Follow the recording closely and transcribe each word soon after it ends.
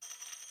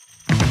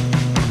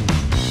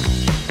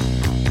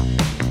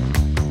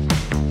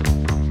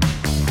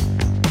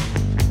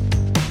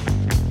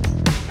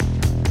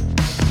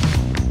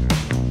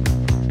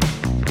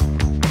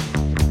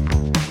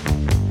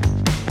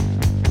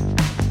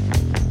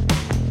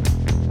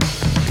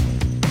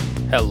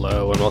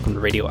Hello and welcome to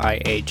Radio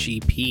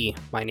IAGP.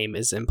 My name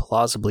is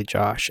Implausibly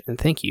Josh, and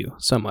thank you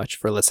so much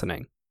for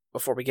listening.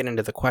 Before we get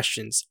into the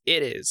questions,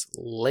 it is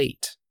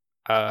late.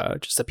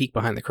 Just a peek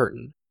behind the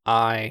curtain.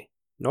 I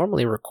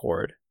normally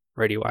record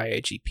Radio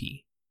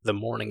IAGP the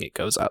morning it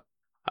goes up.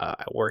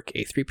 I work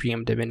a 3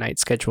 p.m. to midnight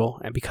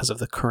schedule, and because of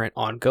the current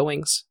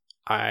ongoings,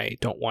 I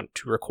don't want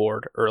to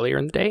record earlier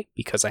in the day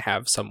because I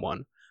have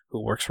someone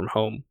who works from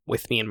home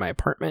with me in my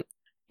apartment,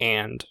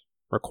 and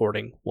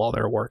recording while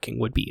they're working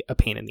would be a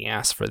pain in the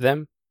ass for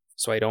them,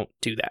 so I don't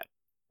do that.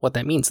 What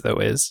that means, though,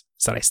 is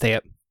that I stay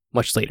up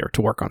much later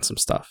to work on some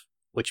stuff,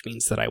 which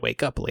means that I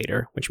wake up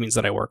later, which means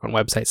that I work on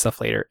website stuff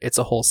later. It's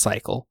a whole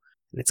cycle,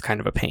 and it's kind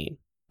of a pain.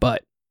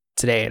 But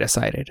today I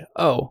decided,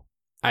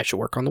 I should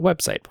work on the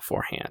website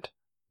beforehand,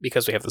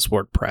 because we have this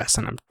WordPress,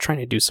 and I'm trying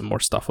to do some more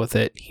stuff with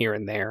it here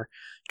and there,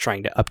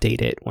 trying to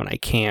update it when I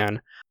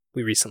can.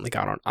 We recently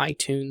got on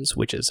iTunes,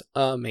 which is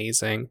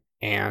amazing,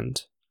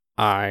 and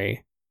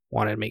I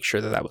wanted to make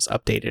sure that that was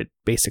updated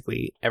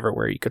basically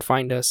everywhere you could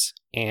find us.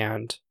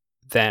 And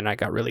then I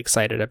got really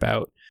excited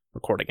about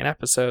recording an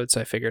episode,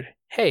 so I figured,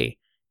 hey,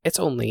 it's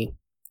only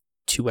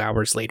 2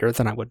 hours later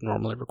than I would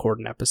normally record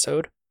an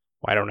episode.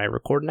 Why don't I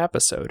record an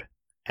episode?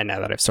 And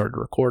now that I've started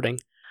recording,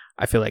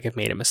 I feel like I've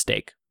made a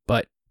mistake,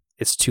 but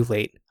it's too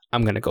late.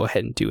 I'm going to go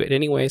ahead and do it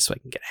anyway so I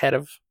can get ahead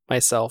of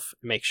myself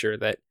and make sure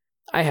that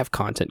I have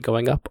content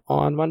going up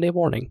on Monday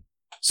morning.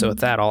 So with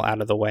that all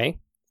out of the way,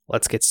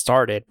 let's get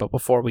started. But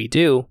before we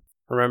do,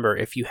 remember,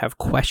 if you have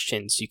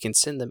questions, you can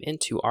send them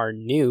into our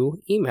new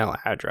email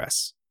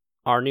address.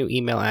 Our new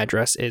email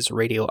address is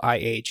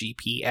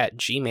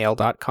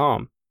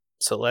radioiagp@gmail.com.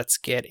 So let's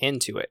get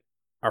into it.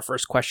 Our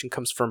first question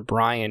comes from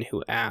Brian,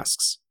 who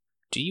asks,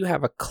 do you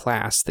have a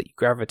class that you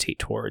gravitate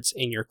towards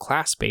in your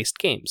class-based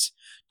games?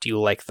 Do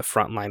you like the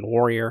frontline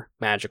warrior,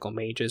 magical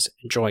mages,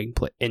 enjoy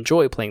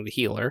playing the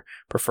healer,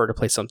 prefer to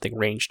play something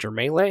ranged or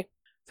melee?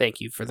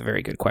 Thank you for the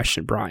very good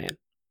question, Brian.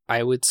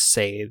 I would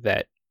say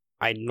that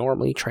I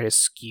normally try to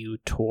skew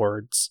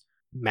towards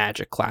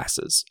magic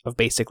classes of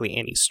basically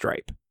any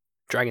stripe.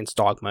 Dragon's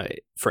Dogma,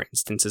 for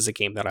instance, is a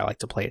game that I like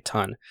to play a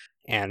ton,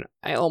 and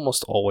I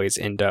almost always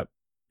end up,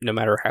 no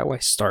matter how I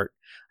start,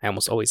 I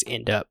almost always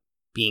end up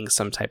being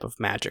some type of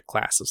magic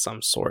class of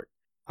some sort.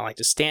 I like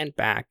to stand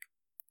back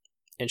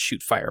and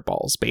shoot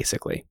fireballs,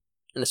 basically.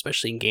 And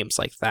especially in games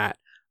like that,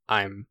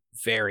 I'm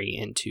very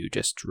into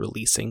just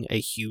releasing a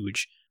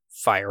huge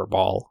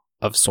fireball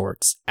of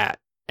sorts at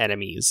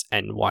enemies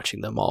and watching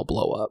them all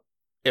blow up.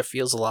 It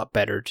feels a lot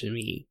better to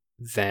me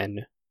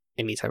than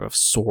any type of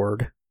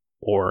sword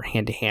or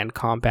hand-to-hand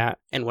combat.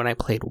 And when I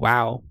played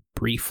WoW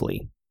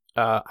briefly,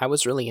 I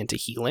was really into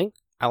healing.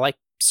 I like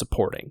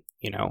supporting,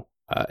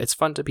 it's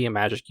fun to be a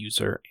magic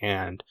user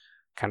and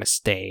kind of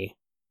stay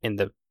in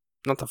the,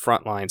 not the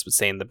front lines, but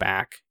stay in the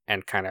back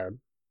and kind of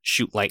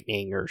shoot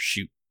lightning or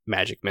shoot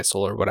magic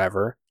missile or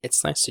whatever.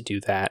 It's nice to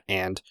do that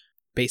and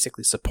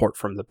basically support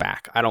from the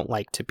back. I don't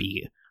like to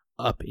be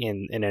up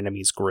in an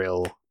enemy's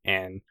grill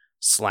and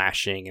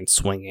slashing and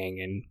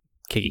swinging and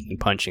kicking and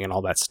punching and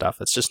all that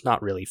stuff. It's just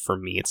not really for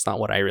me. It's not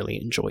what I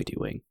really enjoy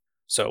doing.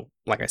 So,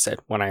 like I said,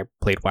 when I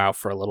played WoW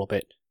for a little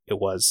bit, it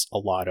was a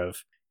lot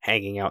of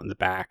hanging out in the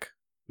back,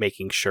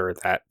 making sure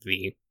that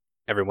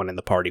everyone in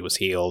the party was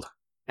healed.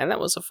 And that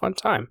was a fun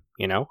time,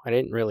 I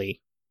didn't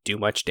really do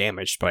much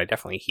damage, but I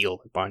definitely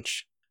healed a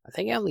bunch. I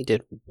think I only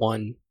did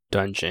one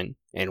dungeon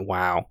in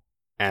WoW,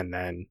 and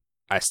then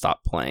I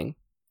stopped playing.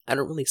 I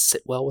don't really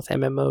sit well with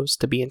MMOs,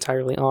 to be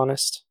entirely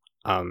honest.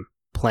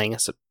 Paying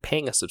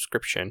a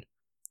subscription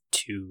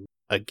to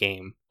a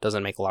game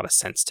doesn't make a lot of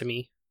sense to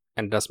me,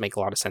 and it doesn't make a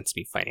lot of sense to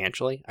me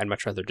financially. I'd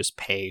much rather just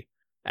pay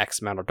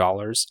X amount of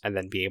dollars and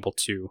then be able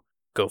to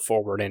go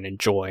forward and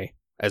enjoy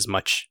as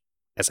much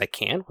as I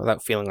can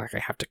without feeling like I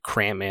have to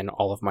cram in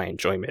all of my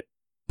enjoyment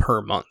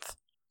per month,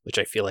 which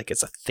I feel like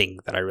is a thing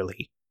that I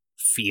really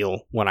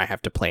feel when I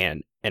have to play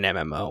an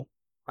MMO.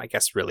 I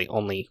guess really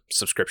only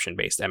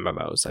subscription-based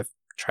MMOs. I've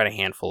tried a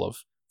handful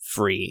of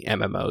free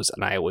MMOs,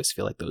 and I always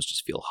feel like those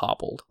just feel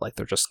hobbled, like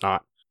they're just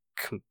not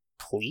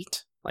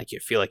complete. Like you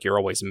feel like you're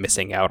always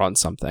missing out on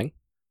something.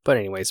 But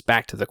anyways,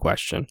 back to the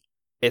question.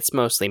 It's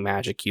mostly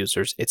magic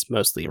users, it's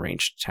mostly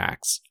ranged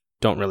attacks.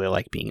 Don't really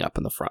like being up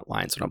in the front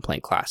lines when I'm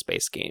playing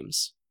class-based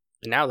games.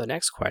 And now the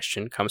next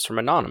question comes from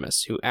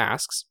Anonymous, who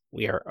asks,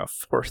 we are a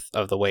fourth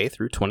of the way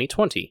through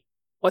 2020.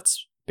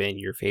 What's been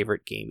your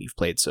favorite game you've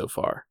played so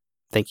far?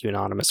 Thank you,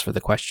 Anonymous, for the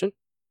question.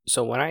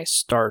 So when I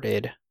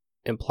started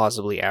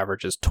Implausibly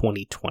Average's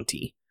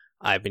 2020,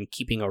 I've been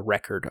keeping a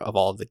record of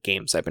all of the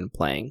games I've been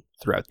playing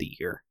throughout the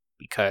year,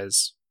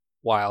 because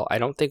while I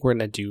don't think we're going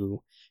to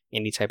do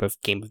any type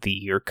of Game of the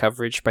Year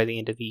coverage by the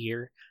end of the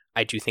year,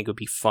 I do think it would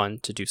be fun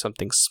to do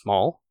something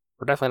small.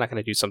 We're definitely not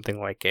going to do something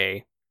like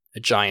a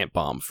giant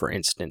bomb, for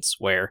instance,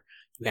 where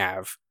you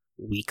have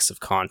weeks of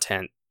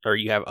content, or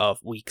you have a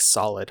week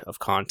solid of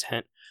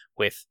content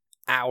with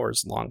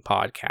hours-long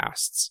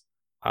podcasts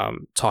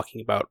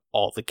talking about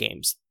all the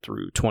games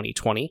through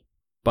 2020.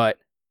 But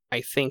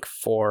I think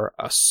for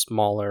a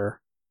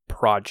smaller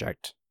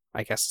project,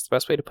 I guess is the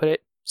best way to put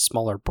it,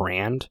 smaller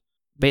brand,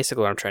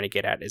 basically what I'm trying to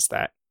get at is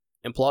that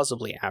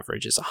Implausibly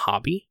Average is a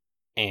hobby,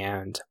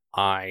 and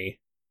I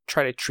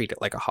try to treat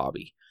it like a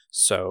hobby.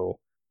 So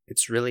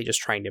it's really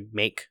just trying to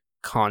make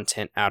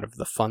content out of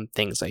the fun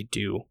things I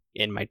do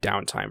in my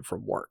downtime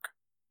from work,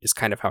 is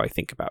kind of how I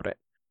think about it.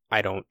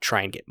 I don't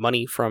try and get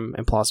money from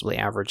Implausibly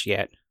Average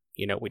yet.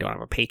 We don't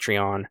have a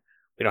Patreon,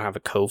 we don't have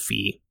a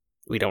Ko-fi,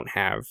 we don't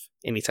have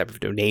any type of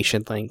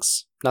donation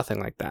links, nothing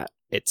like that.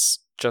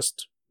 It's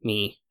just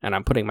me, and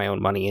I'm putting my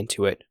own money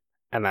into it,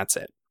 and that's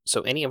it.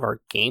 So any of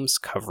our games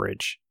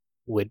coverage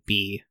would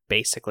be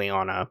basically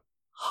on a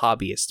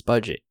hobbyist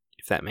budget,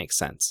 if that makes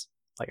sense.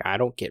 Like, I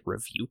don't get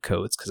review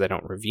codes because I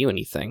don't review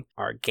anything.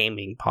 Our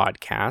gaming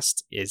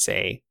podcast is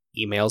a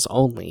emails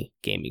only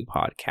gaming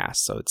podcast,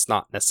 so it's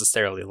not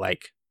necessarily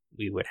like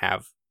we would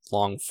have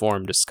long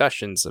form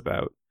discussions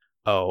about,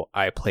 oh,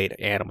 I played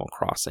Animal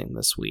Crossing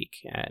this week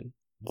and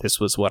this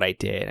was what I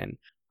did and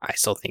I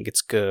still think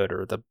it's good,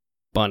 or the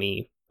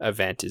bunny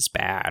event is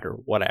bad, or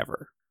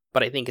whatever.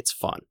 But I think it's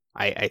fun.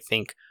 I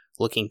think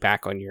looking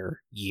back on your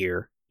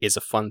year is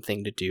a fun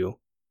thing to do,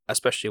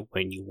 especially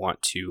when you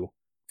want to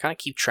kind of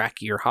keep track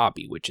of your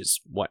hobby, which is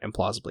what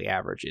Implausibly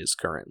Average is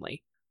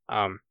currently.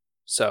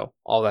 So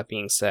all that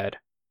being said,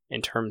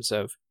 in terms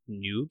of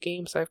new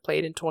games I've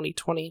played in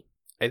 2020,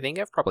 I think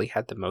I've probably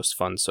had the most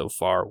fun so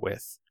far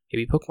with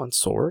maybe Pokemon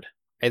Sword.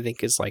 I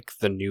think is like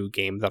the new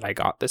game that I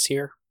got this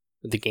year,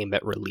 the game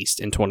that released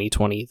in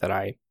 2020 that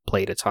I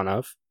played a ton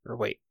of. Or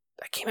wait,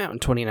 that came out in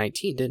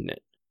 2019, didn't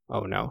it?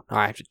 Oh no,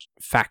 I have to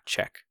fact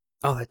check.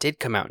 Oh, that did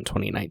come out in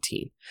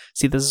 2019.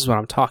 See, this is what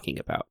I'm talking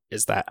about,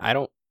 is that I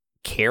don't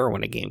care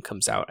when a game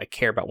comes out. I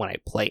care about when I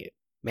play it.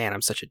 Man,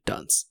 I'm such a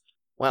dunce.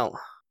 Well,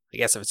 I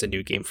guess if it's a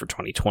new game for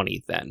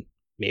 2020, then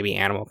maybe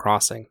Animal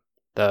Crossing,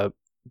 the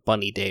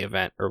Bunny Day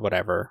event, or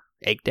whatever,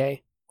 Egg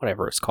Day,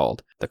 whatever it's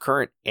called. The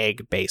current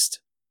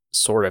egg-based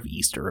sort of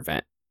Easter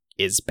event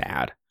is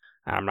bad.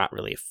 I'm not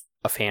really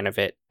a fan of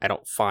it. I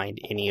don't find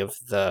any of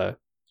the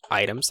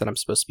items that I'm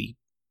supposed to be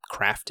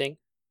crafting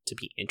to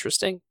be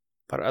interesting.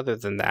 But other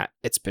than that,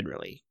 it's been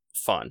really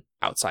fun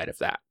outside of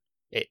that.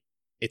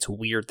 It's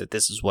weird that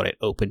this is what it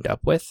opened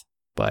up with,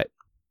 but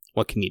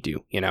what can you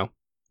do,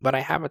 But I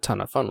have a ton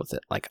of fun with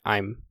it. Like,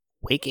 I'm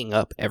waking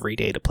up every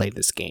day to play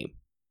this game,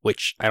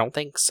 which I don't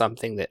think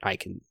something that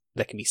can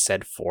be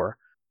said for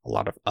a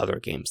lot of other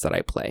games that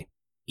I play,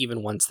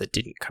 even ones that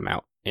didn't come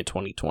out in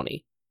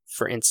 2020.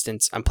 For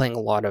instance, I'm playing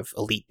a lot of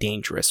Elite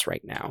Dangerous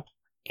right now,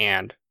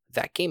 and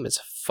that game is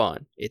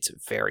fun. It's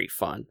very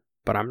fun,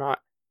 but I'm not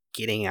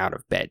getting out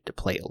of bed to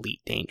play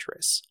Elite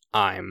Dangerous.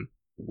 I'm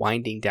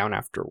winding down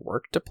after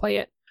work to play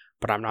it,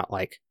 but I'm not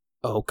like,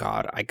 oh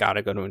god, I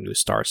gotta go to a new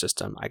star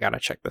system, I gotta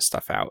check this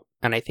stuff out.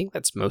 And I think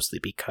that's mostly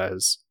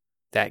because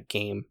that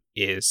game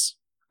is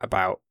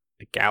about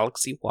a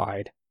galaxy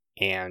wide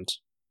and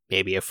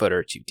maybe a foot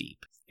or two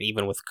deep.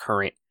 Even with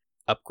current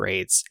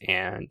upgrades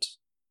and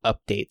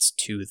updates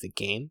to the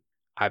game,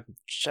 I'm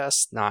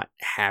just not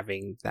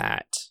having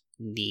that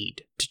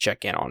need to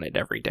check in on it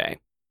every day.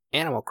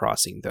 Animal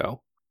Crossing,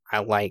 though, I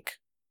like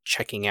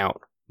checking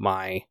out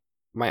my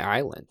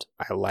island.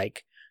 I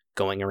like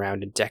going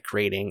around and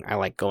decorating. I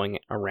like going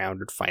around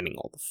and finding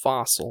all the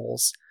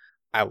fossils.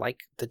 I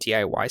like the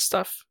DIY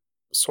stuff,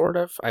 sort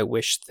of. I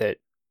wish that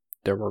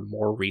there were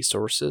more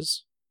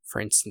resources.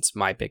 For instance,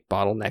 my big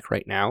bottleneck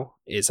right now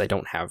is I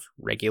don't have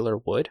regular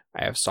wood.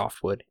 I have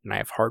softwood and I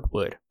have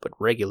hardwood, but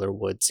regular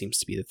wood seems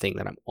to be the thing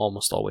that I'm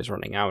almost always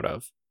running out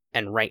of.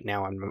 And right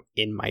now I'm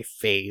in my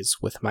phase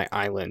with my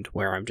island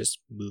where I'm just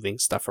moving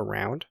stuff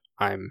around.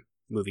 I'm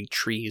moving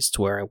trees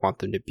to where I want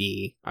them to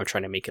be. I'm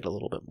trying to make it a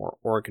little bit more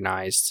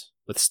organized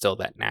with still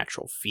that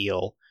natural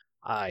feel.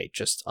 I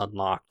just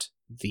unlocked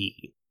the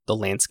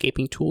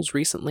landscaping tools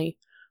recently,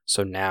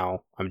 so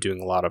now I'm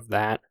doing a lot of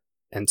that.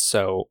 And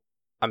so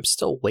I'm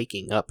still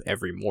waking up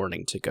every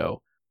morning to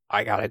go,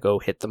 I gotta go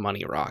hit the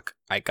money rock.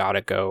 I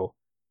gotta go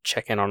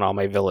check in on all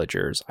my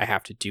villagers. I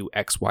have to do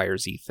X, Y, or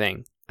Z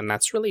thing. And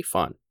that's really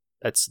fun.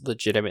 That's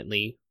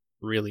legitimately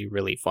really,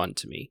 really fun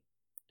to me.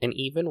 And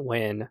even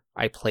when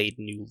I played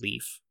New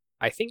Leaf,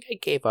 I think I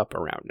gave up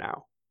around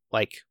now.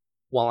 Like,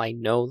 while I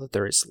know that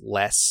there is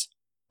less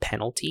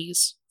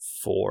penalties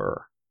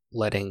for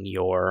letting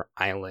your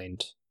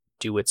island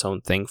do its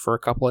own thing for a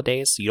couple of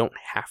days, so you don't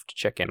have to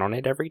check in on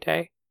it every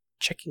day.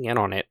 Checking in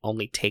on it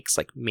only takes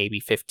like maybe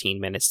 15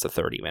 minutes to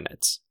 30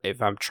 minutes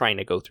if I'm trying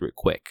to go through it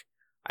quick.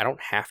 I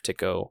don't have to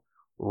go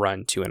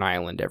run to an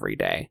island every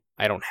day.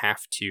 I don't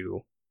have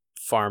to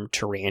farm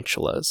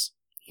tarantulas.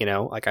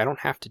 Like, I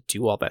don't have to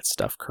do all that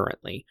stuff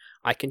currently.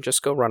 I can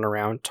just go run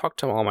around, talk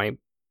to all my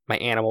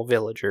animal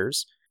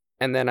villagers,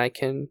 and then I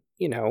can,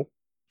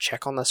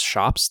 check on the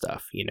shop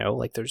stuff,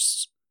 Like,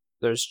 there's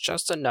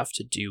just enough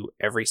to do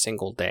every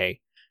single day,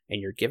 and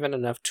you're given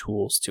enough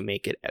tools to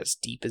make it as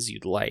deep as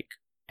you'd like,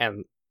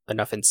 and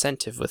enough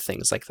incentive with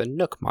things like the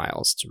Nook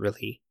Miles to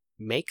really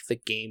make the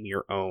game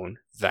your own,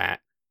 that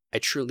I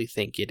truly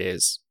think it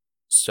is,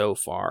 so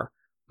far,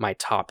 my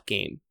top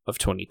game of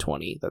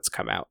 2020 that's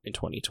come out in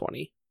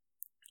 2020.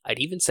 I'd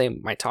even say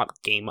my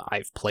top game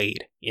I've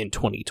played in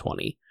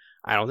 2020.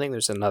 I don't think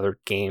there's another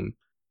game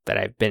that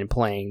I've been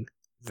playing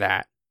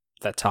that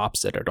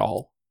tops it at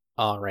all.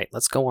 All right,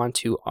 let's go on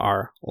to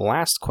our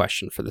last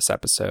question for this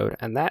episode,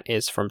 and that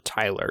is from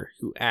Tyler,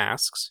 who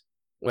asks,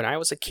 when I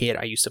was a kid,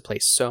 I used to play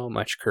so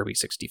much Kirby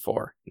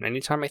 64, and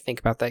anytime I think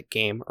about that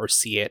game or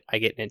see it, I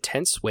get an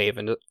intense wave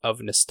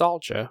of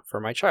nostalgia for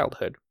my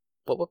childhood.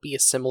 What would be a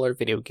similar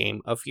video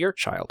game of your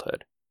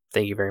childhood?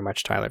 Thank you very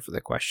much, Tyler, for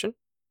the question.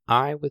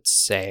 I would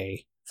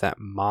say that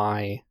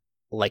my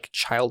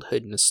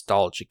childhood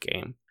nostalgia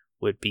game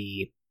would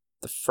be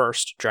the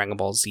first Dragon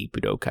Ball Z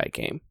Budokai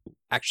game.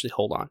 Actually,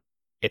 hold on.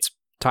 It's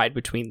tied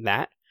between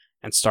that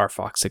and Star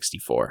Fox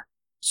 64.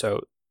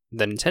 So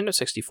the Nintendo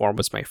 64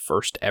 was my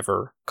first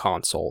ever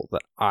console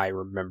that I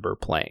remember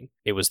playing.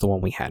 It was the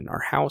one we had in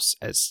our house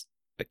as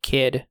a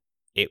kid.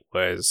 It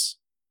was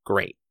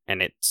great,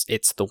 and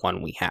it's the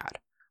one we had.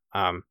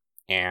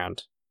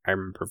 And I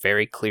remember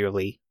very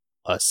clearly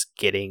us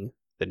getting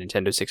the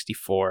Nintendo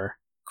 64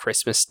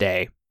 Christmas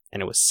Day,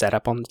 and it was set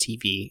up on the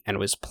TV, and it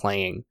was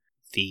playing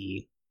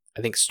the,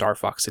 I think, Star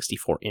Fox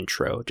 64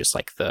 intro, just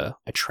like the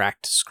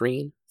attract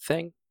screen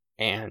thing.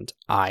 And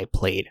I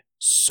played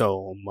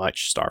so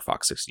much Star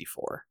Fox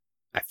 64.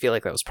 I feel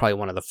like that was probably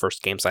one of the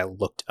first games I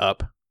looked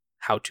up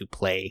how to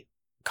play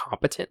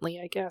competently,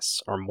 I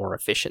guess, or more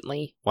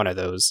efficiently. One of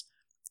those,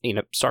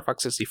 Star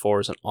Fox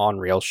 64 is an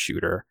on-rail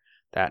shooter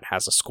that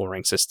has a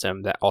scoring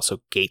system that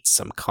also gates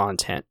some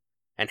content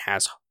and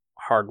has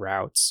hard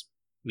routes,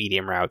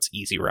 medium routes,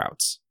 easy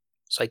routes.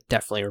 So I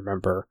definitely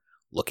remember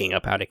looking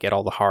up how to get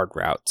all the hard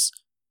routes,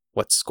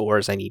 what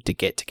scores I need to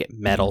get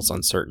medals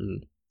on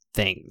certain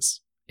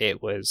things.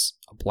 It was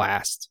a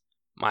blast.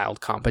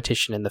 Mild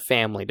competition in the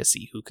family to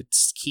see who could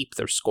keep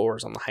their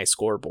scores on the high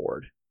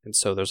scoreboard. And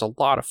so there's a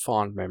lot of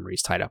fond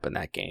memories tied up in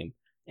that game.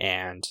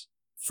 And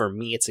for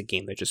me, it's a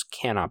game that just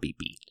cannot be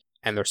beat.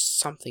 And there's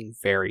something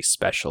very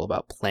special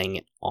about playing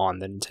it on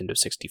the Nintendo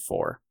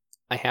 64.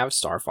 I have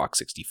Star Fox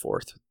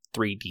 64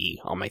 3D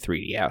on my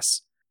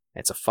 3DS.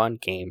 It's a fun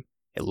game.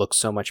 It looks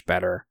so much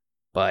better,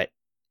 but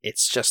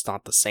it's just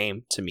not the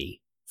same to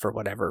me for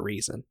whatever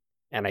reason.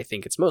 And I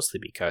think it's mostly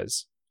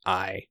because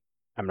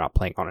I'm not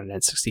playing on an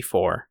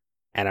N64,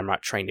 and I'm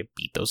not trying to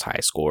beat those high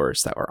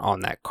scores that were on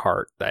that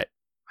cart that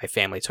my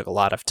family took a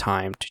lot of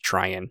time to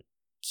try and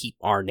keep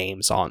our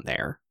names on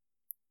there.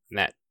 And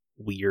that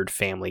weird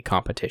family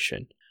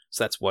competition.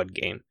 So that's one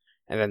game.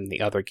 And then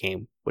the other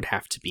game would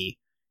have to be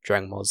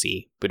Dragon Ball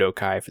Z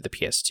Budokai for the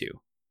PS2.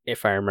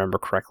 If I remember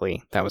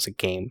correctly, that was a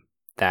game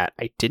that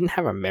I didn't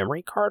have a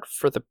memory card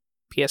for the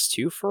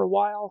PS2 for a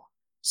while.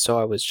 So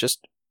I was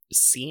just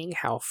seeing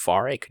how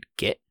far I could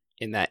get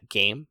in that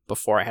game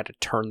before I had to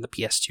turn the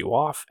PS2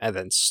 off and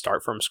then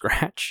start from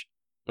scratch,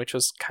 which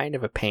was kind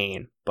of a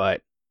pain,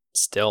 but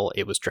still,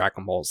 it was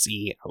Dragon Ball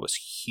Z. I was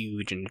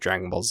huge into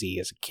Dragon Ball Z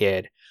as a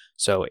kid,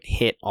 so it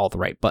hit all the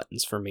right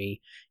buttons for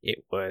me.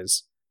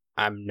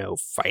 I'm no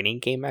fighting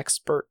game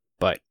expert,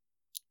 but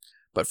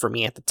for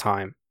me at the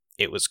time,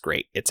 it was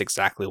great. It's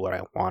exactly what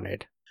I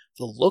wanted.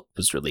 The look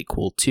was really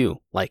cool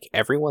too. Like,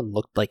 everyone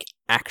looked like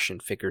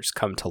action figures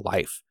come to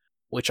life,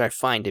 which I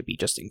find to be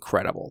just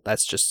incredible.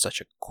 That's just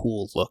such a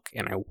cool look,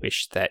 and I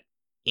wish that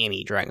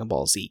any Dragon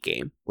Ball Z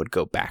game would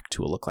go back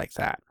to a look like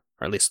that,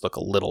 or at least look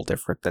a little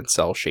different than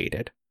cel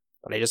shaded.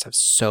 But I just have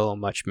so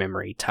much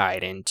memory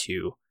tied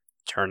into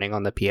turning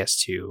on the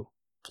PS2,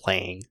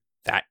 playing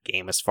that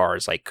game as far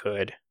as I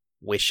could,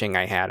 wishing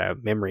I had a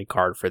memory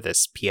card for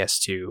this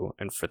PS2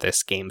 and for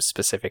this game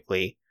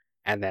specifically,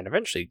 and then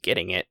eventually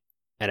getting it,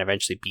 and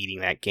eventually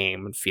beating that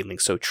game and feeling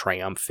so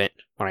triumphant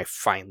when I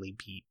finally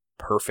beat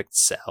Perfect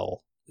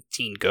Cell,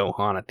 Teen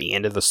Gohan at the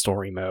end of the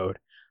story mode.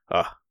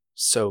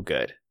 So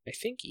good. I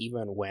think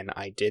even when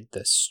I did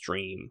the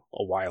stream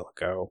a while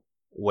ago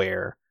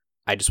where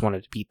I just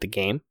wanted to beat the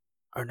game,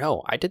 or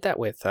no, I did that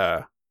with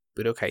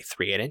Budokai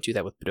 3. I didn't do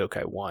that with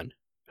Budokai 1.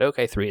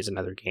 Budokai 3 is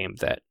another game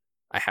that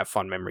I have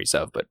fond memories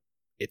of, but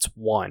it's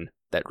one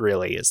that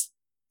really is,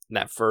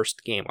 that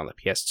first game on the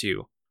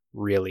PS2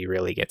 really,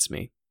 really gets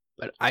me.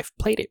 But I've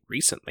played it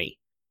recently.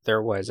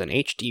 There was an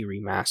HD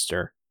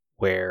remaster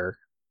where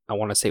I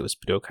want to say it was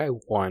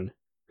Budokai 1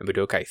 and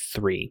Budokai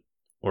 3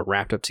 were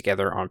wrapped up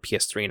together on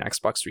PS3 and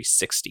Xbox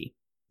 360.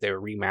 They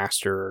were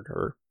remastered,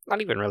 or not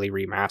even really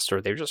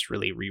remastered, they were just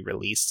really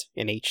re-released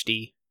in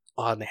HD.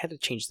 And they had to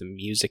change the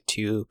music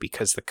too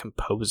because the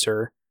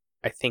composer,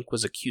 I think,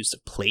 was accused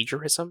of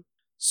plagiarism.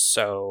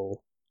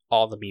 So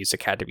all the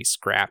music had to be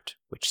scrapped,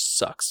 which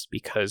sucks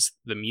because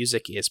the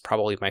music is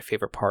probably my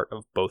favorite part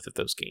of both of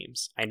those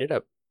games. I ended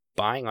up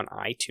buying on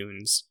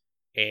iTunes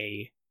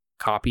a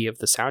copy of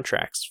the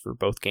soundtracks for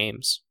both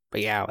games. But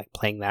yeah, like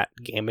playing that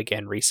game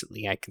again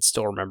recently, I can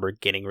still remember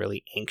getting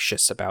really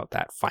anxious about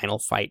that final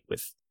fight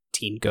with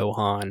Teen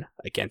Gohan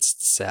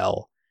against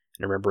Cell,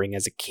 and remembering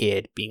as a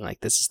kid being like,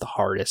 this is the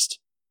hardest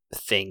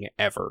thing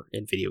ever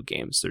in video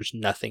games. There's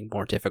nothing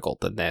more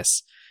difficult than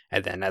this.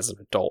 And then as an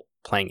adult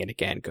playing it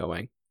again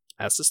going,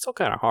 this is still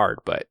kind of hard,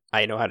 but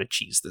I know how to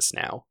cheese this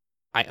now.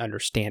 I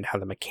understand how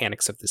the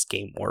mechanics of this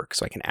game work,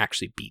 so I can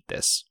actually beat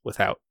this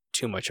without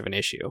too much of an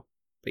issue.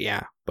 But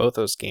yeah, both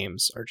those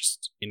games are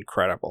just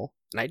incredible.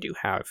 And I do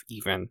have,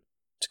 even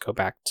to go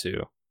back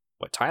to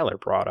what Tyler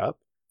brought up,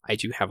 I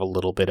do have a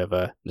little bit of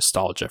a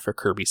nostalgia for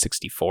Kirby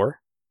 64.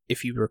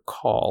 If you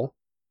recall,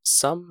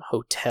 some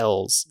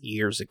hotels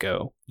years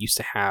ago used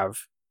to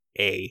have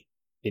a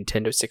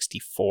Nintendo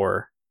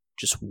 64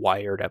 just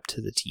wired up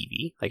to the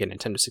TV, like a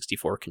Nintendo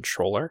 64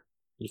 controller.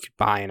 You could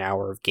buy an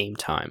hour of game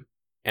time.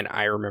 And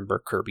I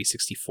remember Kirby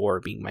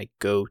 64 being my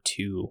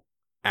go-to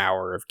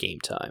hour of game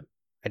time.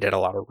 I did a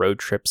lot of road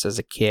trips as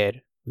a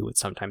kid. We would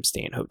sometimes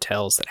stay in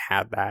hotels that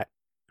had that.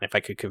 And if I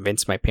could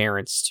convince my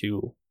parents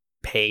to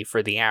pay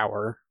for the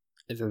hour,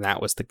 then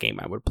that was the game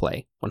I would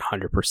play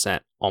 100%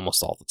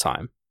 almost all the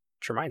time.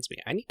 Which reminds me,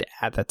 I need to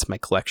add that to my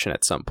collection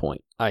at some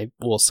point. I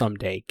will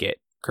someday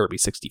get Kirby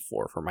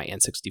 64 for my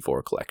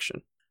N64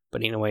 collection.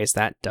 But anyways,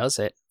 that does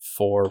it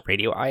for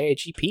Radio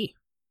IAGP.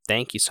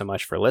 Thank you so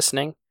much for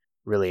listening.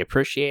 Really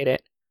appreciate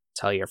it.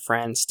 Tell your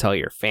friends, tell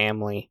your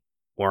family.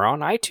 We're on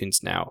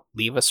iTunes now.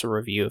 Leave us a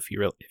review if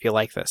you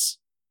like this.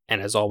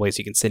 And as always,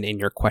 you can send in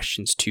your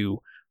questions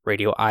to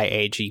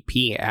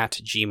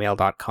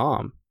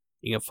radioiagp@gmail.com.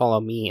 You can follow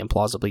me,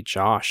 Implausibly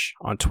Josh,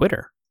 on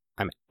Twitter.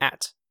 I'm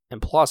at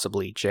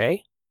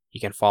ImplausiblyJ. You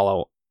can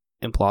follow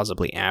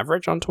Implausibly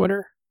Average on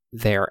Twitter.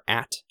 They're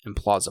at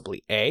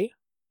ImplausiblyA.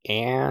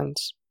 And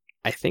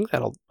I think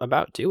that'll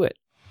about do it.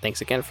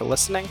 Thanks again for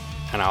listening,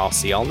 and I'll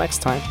see y'all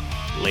next time.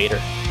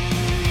 Later.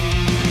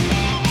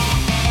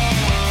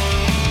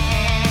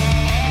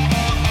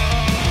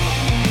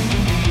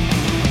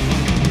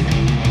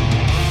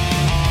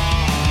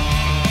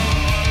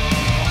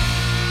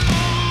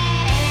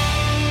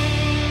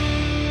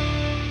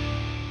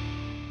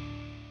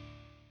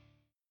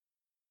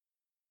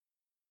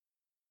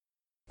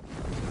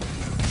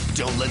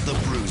 Don't let the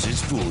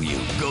bruises fool you.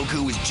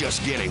 Goku is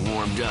just getting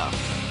warmed up.